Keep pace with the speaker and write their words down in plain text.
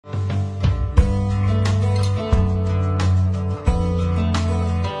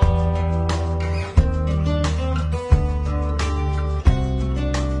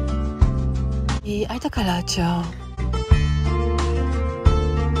Kalacho.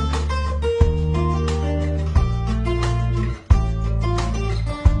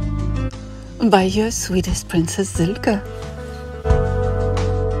 By your sweetest Princess Zilka.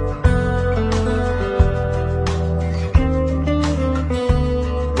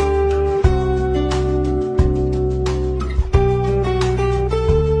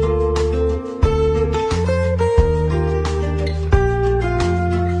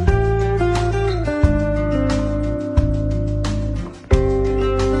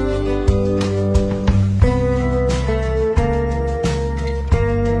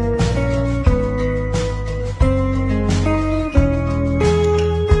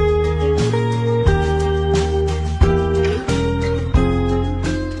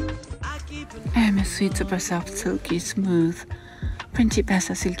 Sweet, super soft, silky, smooth,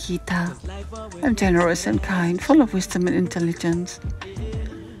 Principessa Silkita. I'm generous and kind, full of wisdom and intelligence.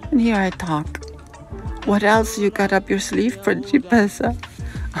 And here I talk. What else you got up your sleeve, Principessa?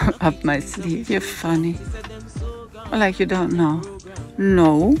 Up my sleeve, you're funny. Like you don't know.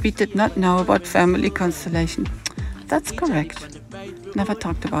 No, we did not know about family constellation. That's correct. Never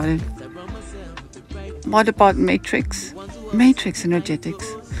talked about it. What about Matrix? Matrix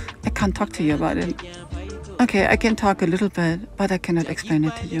energetics. I can't talk to you about it. Okay, I can talk a little bit, but I cannot explain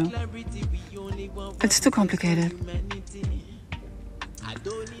it to you. It's too complicated.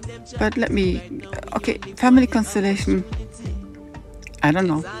 But let me... Okay, family constellation. I don't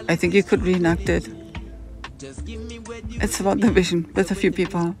know. I think you could reenact it. It's about the vision with a few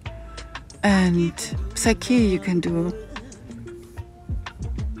people. And Psyche you can do.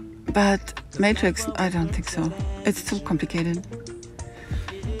 But Matrix, I don't think so. It's too complicated.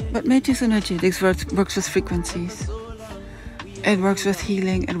 But Matrix energetics works with frequencies. It works with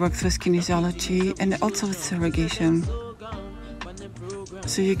healing, it works with kinesiology, and also with surrogation.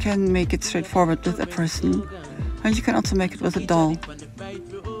 So you can make it straightforward with a person, and you can also make it with a doll.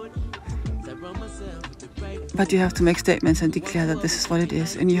 But you have to make statements and declare that this is what it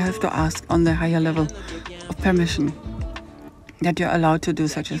is, and you have to ask on the higher level of permission that you're allowed to do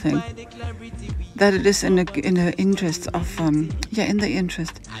such a thing. That it is in the interest of in the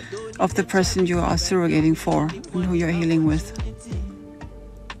interest of the person you are surrogating for and who you're healing with.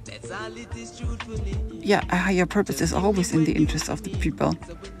 Yeah, a higher purpose is always in the interest of the people.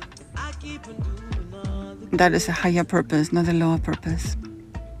 That is a higher purpose, not a lower purpose.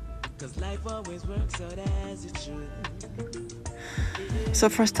 So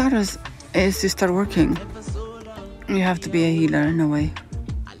for starters, is to start working. You have to be a healer in a way.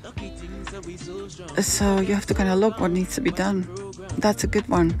 So you have to kind of look what needs to be done. That's a good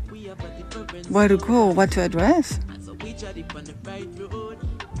one. Where to go, what to address.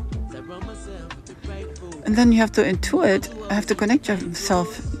 And then you have to intuit, have to connect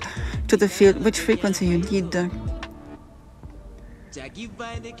yourself to the field, which frequency you need.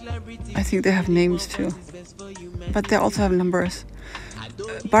 I think they have names too, but they also have numbers.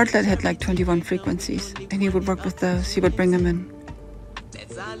 Bartlett had like 21 frequencies, and he would work with those, he would bring them in.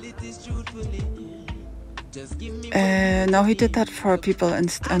 No, he did that for people on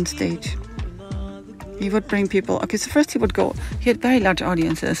stage. He would bring people. Okay, so first he would go. He had very large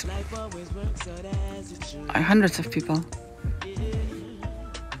audiences, hundreds of people.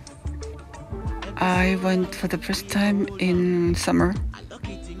 I went for the first time in summer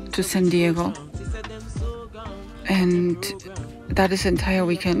to San Diego, and that is the entire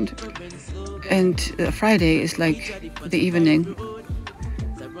weekend. And Friday is like the evening.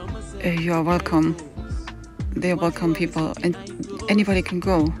 You are welcome. They welcome people, and anybody can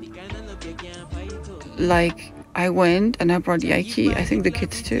go. Like, I went and I brought Yaiki, I think the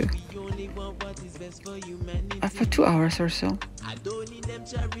kids too, for 2 hours or so.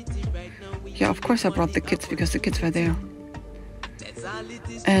 Yeah, of course I brought the kids because the kids were there.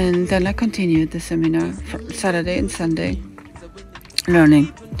 And then I continued the seminar for Saturday and Sunday,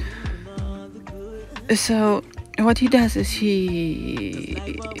 learning. So what he does is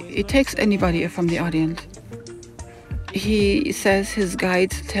he takes anybody from the audience. He says his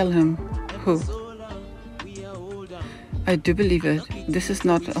guides tell him who. I do believe it. This is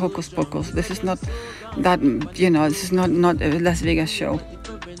not hocus pocus. This is not that, this is not a Las Vegas show.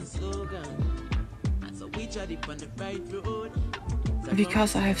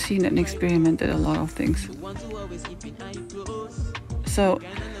 Because I have seen and experimented a lot of things. So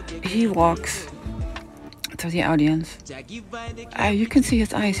he walks to the audience. You can see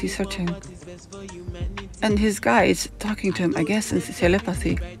his eyes, he's searching. And his guides talking to him, I guess, in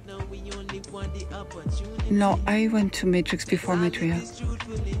telepathy. No, I went to Matrix before Maitreya.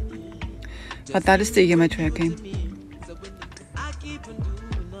 But that is the year Maitreya came.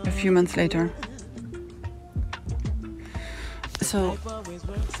 A few months later. So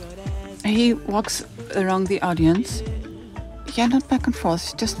he walks around the audience. Yeah, not back and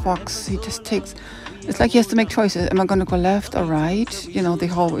forth. He just walks. He just takes. It's like he has to make choices. Am I going to go left or right? You know, the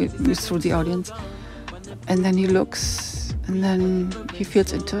whole way through the audience. And then he looks, and then he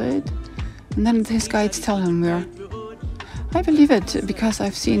feels into it. And then his guides tell him where. I believe it because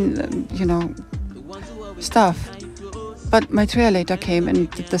I've seen, stuff. But Maitreya later came and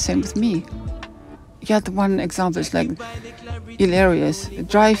did the same with me. Yeah, the one example is like hilarious.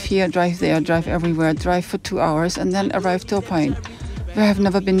 Drive here, drive there, drive everywhere, drive for 2 hours, and then arrive to a point where I have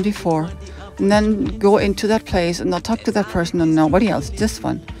never been before. And then go into that place and not talk to that person and nobody else, this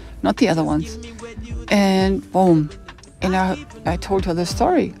one, not the other ones. And boom. And I told her the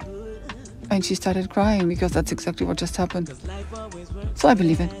story. And she started crying because that's exactly what just happened. So I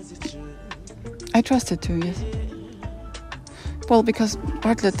believe it. I trust it too, yes. Well, because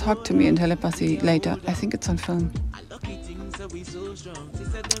Bartlett talked to me in telepathy later. I think it's on film.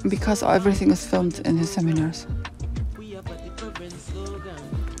 Because everything is filmed in his seminars.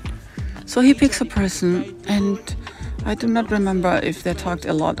 So he picks a person, and I do not remember if they talked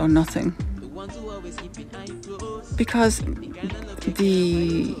a lot or nothing. Because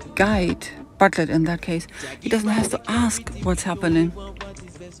the guide, Bartlett in that case, he doesn't have to ask what's happening.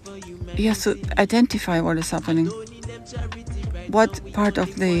 He has to identify what is happening. What part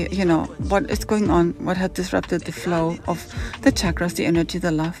of the, what is going on, what had disrupted the flow of the chakras, the energy,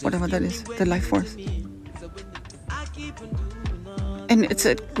 the love, whatever that is, the life force. And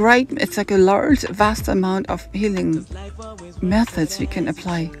it's like a large, vast amount of healing methods we can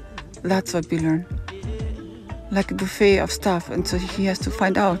apply. That's what we learn. Like a buffet of stuff, and so he has to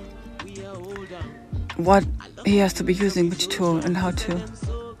find out what he has to be using, which tool and how to.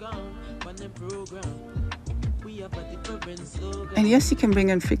 And yes, he can bring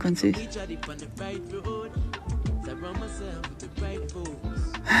in frequencies.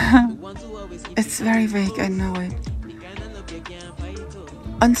 It's very vague, I know it.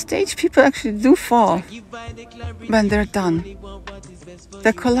 On stage, people actually do fall when they're done.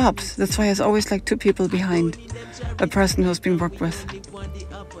 They collapse. That's why there's always like 2 people behind a person who's been worked with.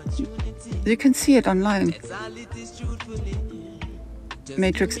 You can see it online.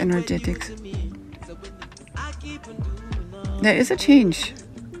 Matrix energetics. There is a change.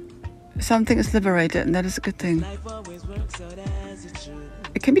 Something is liberated, and that is a good thing.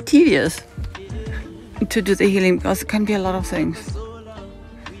 It can be tedious to do the healing because it can be a lot of things.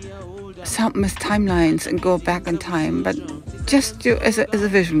 Some miss timelines and go back in time, but just do as a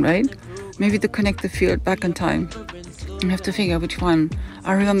vision, right? Maybe to connect the field back in time. You have to figure which one.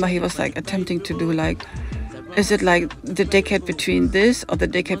 I remember he was like attempting to do like, is it like the decade between this or the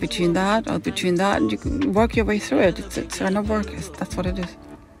decade between that or between that? And you can work your way through it. It's kind of work. That's what it is.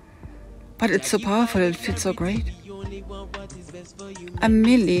 But it's so powerful. It feels so great.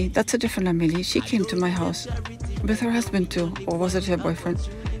 Amelie, that's a different Amelie. She came to my house with her husband too. Or was it her boyfriend?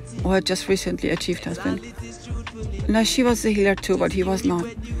 Or had just recently achieved husband. No, she was the healer too, but he was not.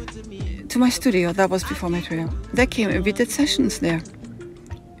 To my studio, that was before Maitreya. They came and we did sessions there.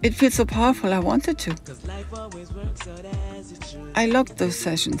 It feels so powerful, I wanted to. I logged those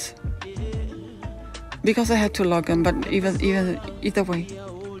sessions. Because I had to log them, but either way.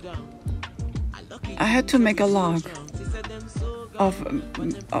 I had to make a log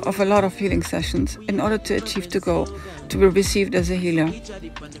of a lot of healing sessions in order to achieve to be received as a healer.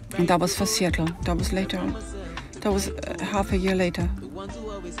 And that was for Seattle. That was later on. That was half a year later.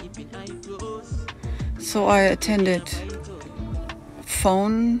 So I attended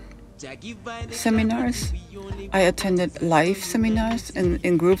phone seminars. I attended live seminars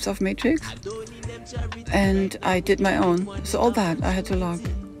in groups of Matrix. And I did my own. So all that I had to log.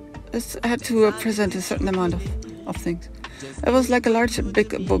 I had to present a certain amount of things. It was like a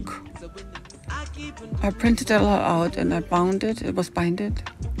big book. I printed it all out and I bound it. It was binded.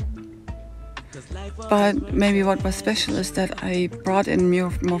 But maybe what was special is that I brought in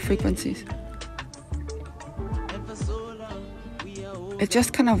more frequencies. It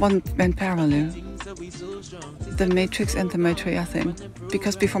just kind of went parallel. The Matrix and the Maitreya thing.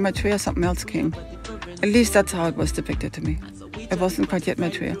 Because before Maitreya, something else came. At least that's how it was depicted to me. It wasn't quite yet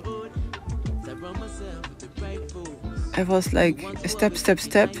Maitreya. It was like a step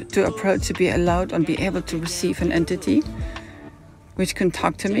to approach, to be allowed and be able to receive an entity which can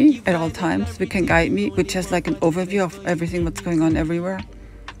talk to me at all times, which can guide me, which has like an overview of everything that's going on everywhere.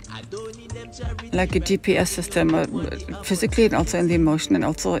 Like a GPS system, physically and also in the emotion and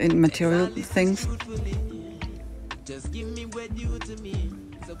also in material things.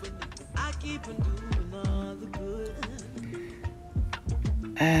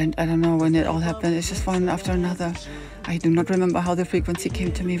 And I don't know when it all happened, it's just one after another. I do not remember how the frequency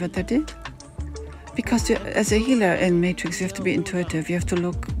came to me, but they did. Because as a healer in Matrix, you have to be intuitive. You have to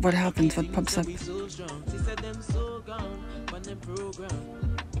look what happens, what pops up.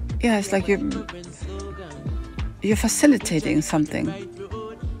 Yeah, it's like you're facilitating something.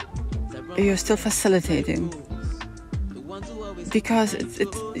 You're still facilitating. Because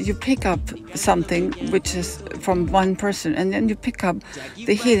you pick up something which is from one person, and then you pick up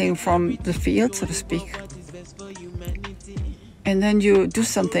the healing from the field, so to speak. And then you do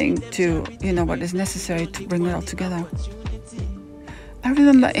something to, what is necessary to bring it all together. I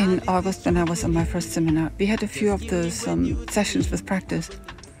remember in August when I was on my first seminar, we had a few of those sessions with practice.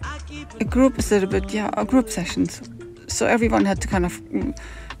 A group is a little bit, group sessions. So everyone had to kind of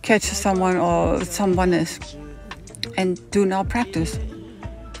catch someone or someone is and do now practice.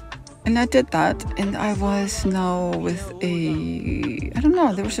 And I did that, and I was now with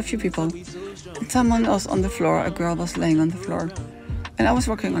there was a few people. And someone else on the floor, a girl was laying on the floor, and I was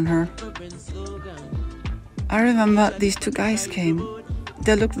working on her. I remember these two guys came.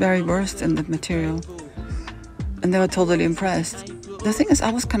 They looked very versed in the material, and they were totally impressed. The thing is,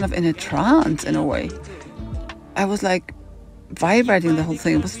 I was kind of in a trance in a way. I was like vibrating the whole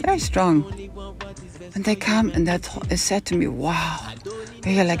thing. It was very strong. And they come and they said to me, wow,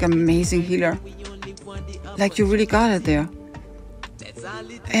 you're like an amazing healer. Like you really got it there.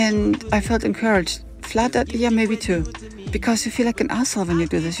 And I felt encouraged. Flattered, yeah, maybe too. Because you feel like an asshole when you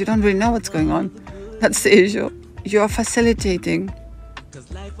do this. You don't really know what's going on. That's the issue. You're facilitating.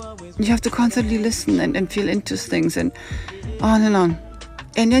 You have to constantly listen and feel into things and on and on.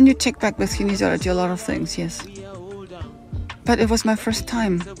 And then you check back with kinesiology a lot of things, yes. But it was my first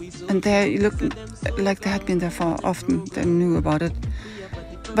time, and they looked like they had been there for often. They knew about it.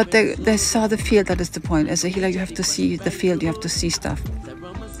 But they saw the field, that is the point. As a healer, you have to see the field, you have to see stuff.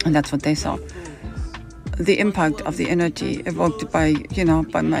 And that's what they saw. The impact of the energy evoked by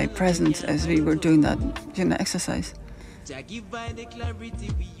my presence as we were doing that, exercise. I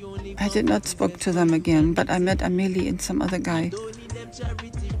did not speak to them again, but I met Amelie and some other guy.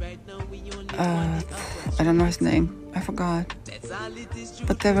 I don't know his name. I forgot.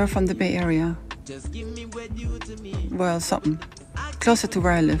 But they were from the Bay Area. Well, something. Closer to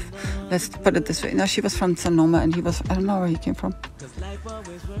where I live. Let's put it this way. No, she was from Sonoma and he was, I don't know where he came from.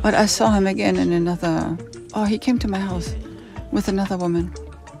 But I saw him again in another, he came to my house with another woman.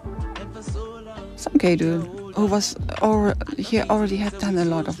 Some gay dude who was, he already had done a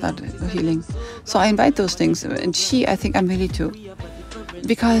lot of that healing. So I invite those things, and I think I'm really too.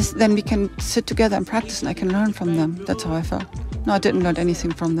 Because then we can sit together and practice and I can learn from them. That's how I felt. No, I didn't learn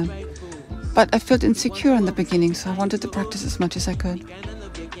anything from them. But I felt insecure in the beginning, so I wanted to practice as much as I could.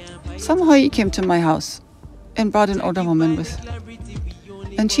 Somehow he came to my house and brought an older woman with.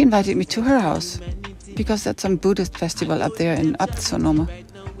 And she invited me to her house because that's some Buddhist festival up there in Sonoma.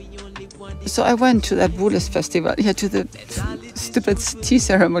 So I went to that Buddhist festival, to the stupid tea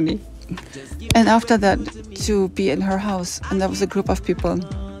ceremony. And after that, to be in her house, and there was a group of people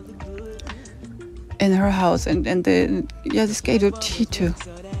in her house, and this guy did tea too.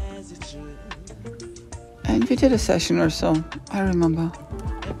 And we did a session or so, I remember.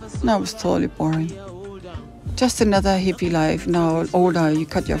 No, it was totally boring. Just another hippie life. Now older, you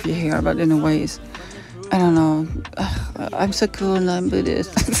cut off your hair, but in a way, I don't know. I'm so cool and I'm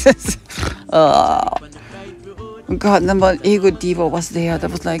Buddhist. God, number ego diva was there.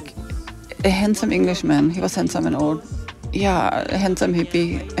 That was like a handsome Englishman. He was handsome and old. Yeah, a handsome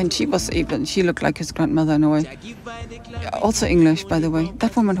hippie. And she looked like his grandmother in a way. Also English, by the way.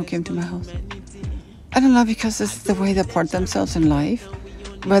 That woman who came to my house. I don't know, because it's the way they part themselves in life.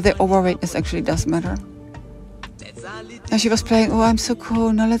 Where the overweightness actually does matter. And she was playing, I'm so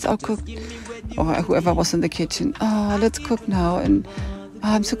cool, now let's all cook. Or whoever was in the kitchen, let's cook now. And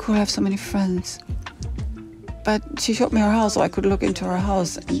I'm so cool, I have so many friends. But she showed me her house, so I could look into her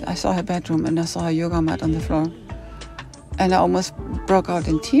house. And I saw her bedroom, and I saw her yoga mat on the floor. And I almost broke out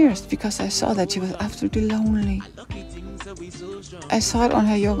in tears because I saw that she was absolutely lonely. I saw it on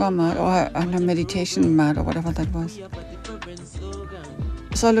her yoga mat or on her meditation mat or whatever that was.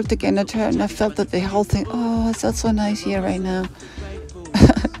 So I looked again at her and I felt that the whole thing, it felt so nice here right now.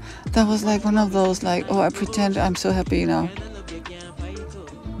 That was like one of those I pretend I'm so happy now.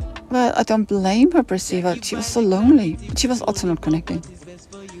 Well, I don't blame her per se, but she was so lonely. She was also not connecting.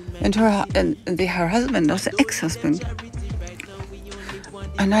 And her husband was an ex-husband.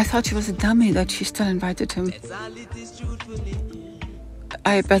 And I thought she was a dummy that she still invited him.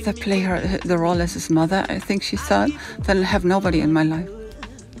 I better play the role as his mother, I think she thought, than have nobody in my life.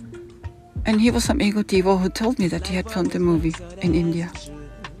 And he was some ego diva who told me that he had filmed a movie in India.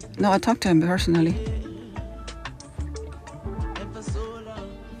 No, I talked to him personally.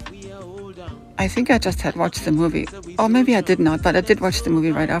 I think I just had watched the movie. Or maybe I did not, but I did watch the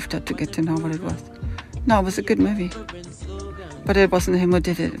movie right after to get to know what it was. No, it was a good movie. But it wasn't him who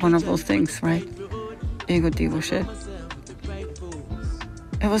did it. One of those things, right? Ego Devo shit.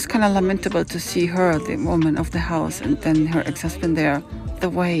 It was kind of lamentable to see her, the woman of the house, and then her ex-husband there. The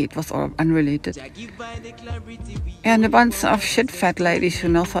way it was all unrelated. And a bunch of shit-fat ladies who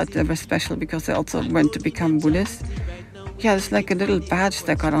now thought they were special because they also went to become Buddhists. Yeah, it's like a little badge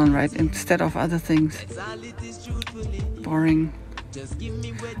they got on, right? Instead of other things. Boring.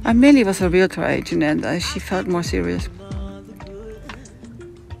 Amelie was a realtor agent and she felt more serious.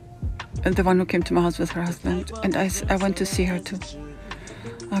 And the one who came to my house with her husband. And I went to see her too.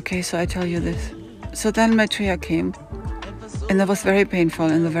 Okay, so I tell you this. So then Maitreya came. And that was very painful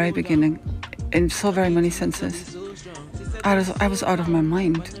in the very beginning. In so very many senses. I was out of my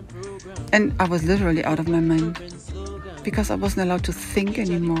mind. And I was literally out of my mind. Because I wasn't allowed to think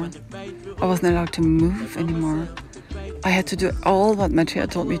anymore. I wasn't allowed to move anymore. I had to do all what Maitreya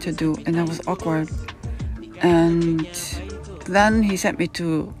told me to do, and I was awkward. And then he sent me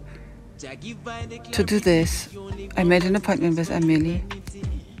to do this. I made an appointment with Amelie.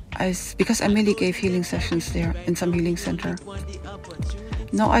 Because Amelie gave healing sessions there in some healing center.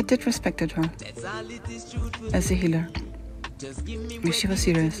 No, I did respected her as a healer. She was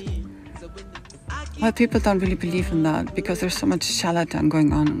serious. Well, people don't really believe in that because there's so much charlatan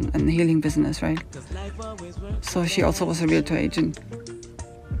going on in the healing business, right? So she also was a realtor agent.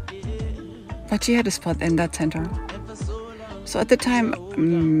 But she had a spot in that center. So at the time,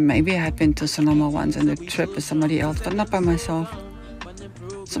 maybe I had been to Sonoma once on a trip with somebody else, but not by myself.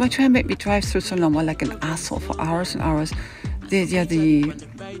 So my train made me drive through Sonoma like an asshole for hours and hours.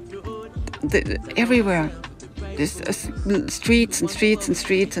 Everywhere. There's streets and streets and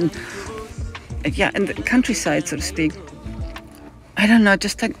streets and the countryside, so to speak. I don't know,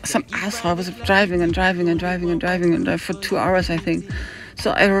 just like some asshole. I was driving for 2 hours, I think.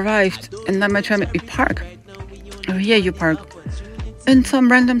 So I arrived, and then my train made me park. Oh, here you park. In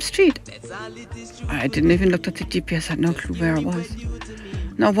some random street. I didn't even look at the GPS, I had no clue where I was.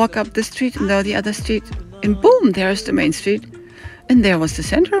 Now walk up the street, and there the other street. And boom, there's the main street. And there was the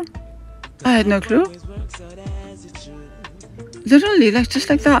center. I had no clue. Literally, just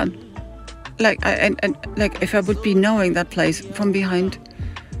like that. Like if I would be knowing that place from behind.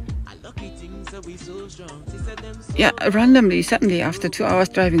 Yeah, randomly, suddenly, after 2 hours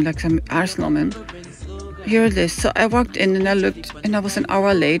driving like some arsenalman. Here it is. So I walked in and I looked, and I was an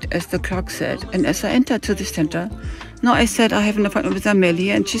hour late, as the clock said. And as I entered to the center, now I said I have an appointment with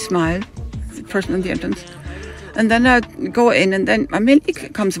Amelie, and she smiled, the person in the entrance. And then I go in, and then Amelie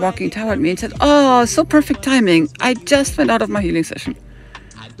comes walking toward me and said, "Oh, so perfect timing. I just went out of my healing session."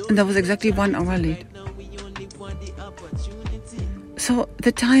 And that was exactly 1 hour late. So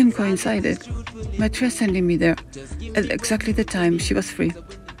the time coincided. Maitreya sending me there at exactly the time she was free.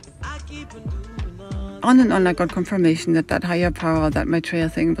 On and on I got confirmation that higher power, that Maitreya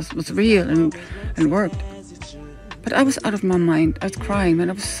thing was real and worked. But I was out of my mind. I was crying, man.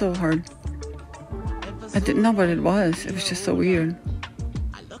 It was so hard. I didn't know what it was. It was just so weird.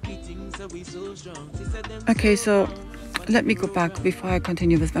 Okay, so let me go back before I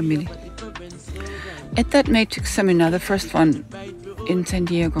continue with Amelie. At that Matrix seminar, the first one in San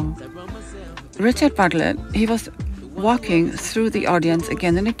Diego, Richard Bartlett, he was walking through the audience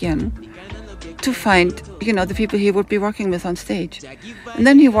again and again to find, the people he would be working with on stage. And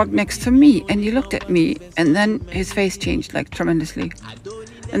then he walked next to me and he looked at me, and then his face changed like tremendously.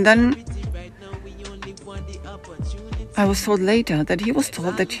 And then I was told later that he was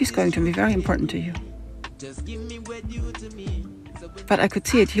told that he's going to be very important to you. But I could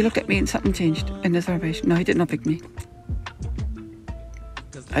see it. He looked at me and something changed in his vibration. No, he did not pick me.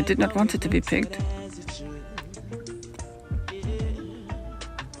 I did not want it to be picked.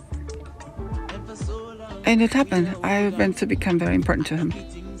 And it happened. I went to become very important to him.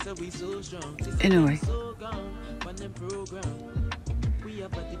 In a way.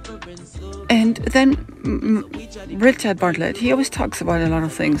 And then Richard Bartlett, he always talks about a lot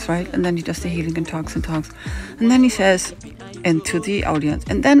of things, right? And then he does the healing and talks. And then he says, and to the audience.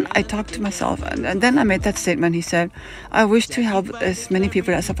 And then I talked to myself, and then I made that statement. He said, "I wish to help as many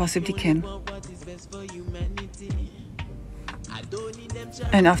people as I possibly can."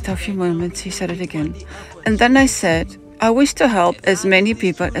 And after a few moments, he said it again. And then I said, "I wish to help as many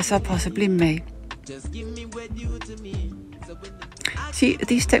people as I possibly may." See,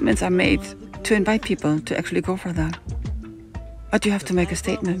 these statements are made to invite people to actually go for that. But you have to make a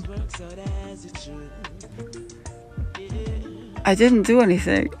statement. I didn't do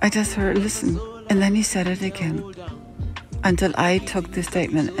anything. I just heard, listen. And then he said it again. Until I took the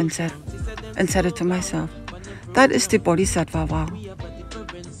statement and said, and said it to myself. That is the Bodhisattva vow.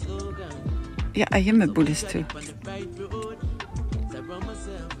 Yeah, I am a Buddhist too.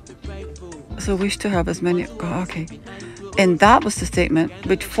 So wish to have as many, okay. And that was the statement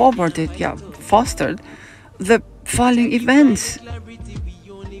which fostered the following events.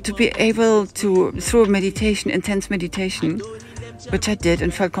 To be able to, through meditation, intense meditation, which I did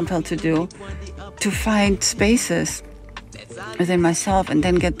and felt compelled to do, to find spaces within myself and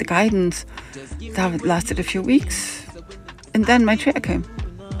then get the guidance that lasted a few weeks. And then Maitreya came,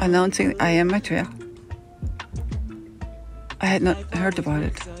 announcing I am Maitreya. I had not heard about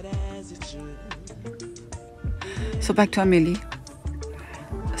it. So back to Amelie.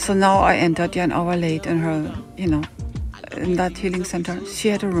 So now I entered an hour late in her, in that healing center. She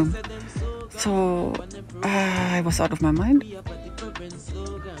had a room. So I was out of my mind.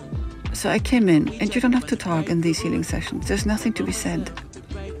 So I came in, and you don't have to talk in these healing sessions. There's nothing to be said.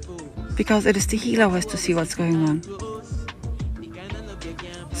 Because it is the healer who has to see what's going on.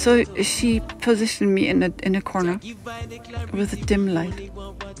 So she positioned me in a corner with a dim light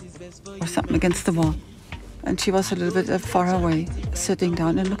or something against the wall. And she was a little bit far away, sitting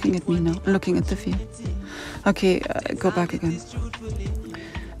down and looking at me now, looking at the field. Okay, go back again.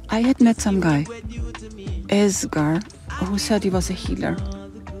 I had met some guy, Esgar, who said he was a healer.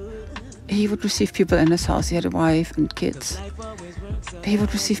 He would receive people in his house. He had a wife and kids. He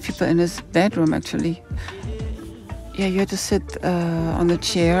would receive people in his bedroom, actually. Yeah, you had to sit on the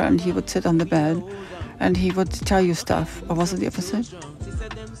chair, and he would sit on the bed, and he would tell you stuff. Or was it the opposite?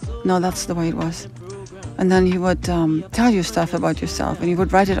 No, that's the way it was. And then he would tell you stuff about yourself, and he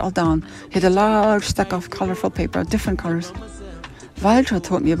would write it all down. He had a large stack of colorful paper, different colors. Walter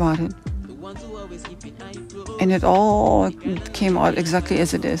told me about it. And it all came out exactly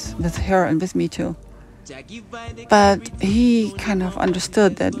as it is, with her and with me too. But he kind of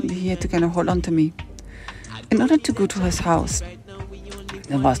understood that he had to kind of hold on to me. In order to go to his house,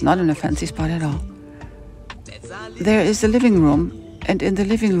 it was not in a fancy spot at all. There is a living room, and in the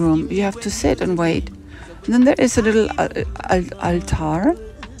living room you have to sit and wait. And then there is a little altar.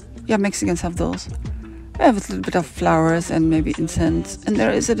 Yeah, Mexicans have those. Yeah, with a little bit of flowers and maybe incense. And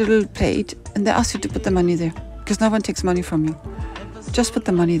there is a little plate, and they ask you to put the money there, because no one takes money from you. Just put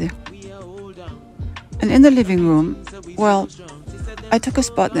the money there. And in the living room, well, I took a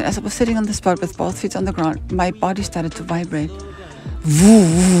spot, and as I was sitting on the spot with both feet on the ground, my body started to vibrate. Woo,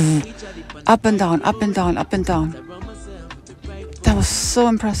 woo, up and down, up and down, up and down. That was so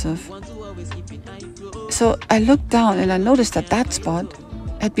impressive. So I looked down and I noticed that that spot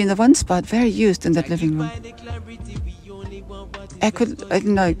had been the one spot very used in that living room.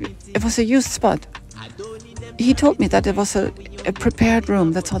 It was a used spot. He told me that it was a prepared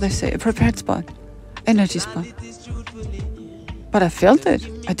room, that's how they say, a prepared spot, energy spot. But I felt it,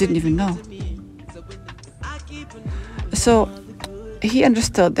 I didn't even know. So he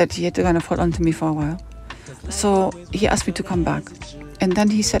understood that he had to kind of hold on to me for a while. So he asked me to come back. And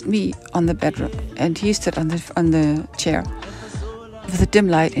then he set me on the bedroom, and he stood on the chair with a dim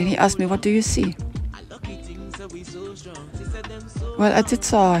light, and he asked me, "What do you see?" Well, I did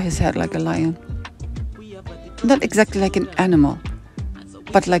saw his head like a lion. Not exactly like an animal,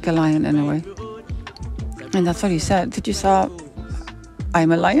 but like a lion in a way. And that's what he said. Did you saw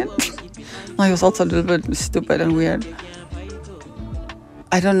I'm a lion? He was also a little bit stupid and weird.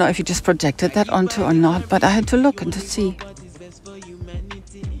 I don't know if he just projected that onto or not, but I had to look and to see.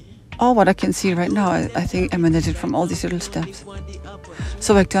 All what I can see right now, I think, emanated from all these little steps.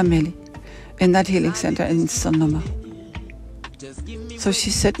 So back to Amelie, in that healing center in Sonoma. So she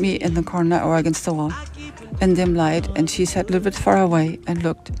set me in the corner or against the wall, in dim light, and she sat a little bit far away and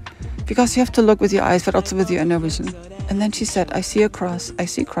looked. Because you have to look with your eyes, but also with your inner vision. And then she said, "I see a cross, I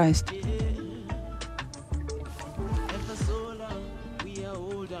see Christ."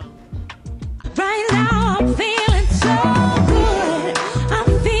 Right now I'm feeling so good. I'm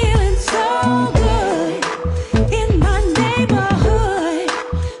feeling so good in my neighborhood.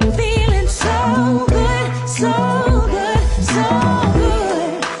 Feeling so good, so good, so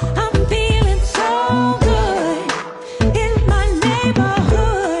good. I'm feeling so good in my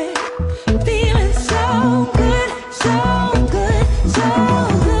neighborhood. Feeling so good, so good, so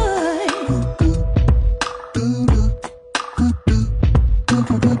good.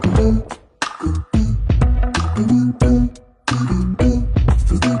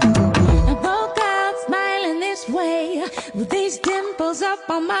 I woke up smiling this way, with these dimples up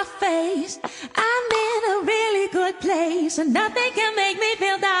on my face. I'm in a really good place, and nothing can make me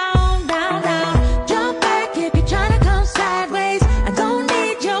feel down, down, down. Jump back if you're trying to come sideways. I don't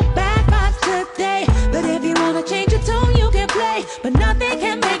need your back vibes today, but if you wanna change your tune, you can play. But nothing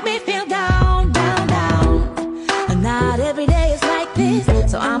can make me feel down.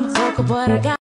 what I got.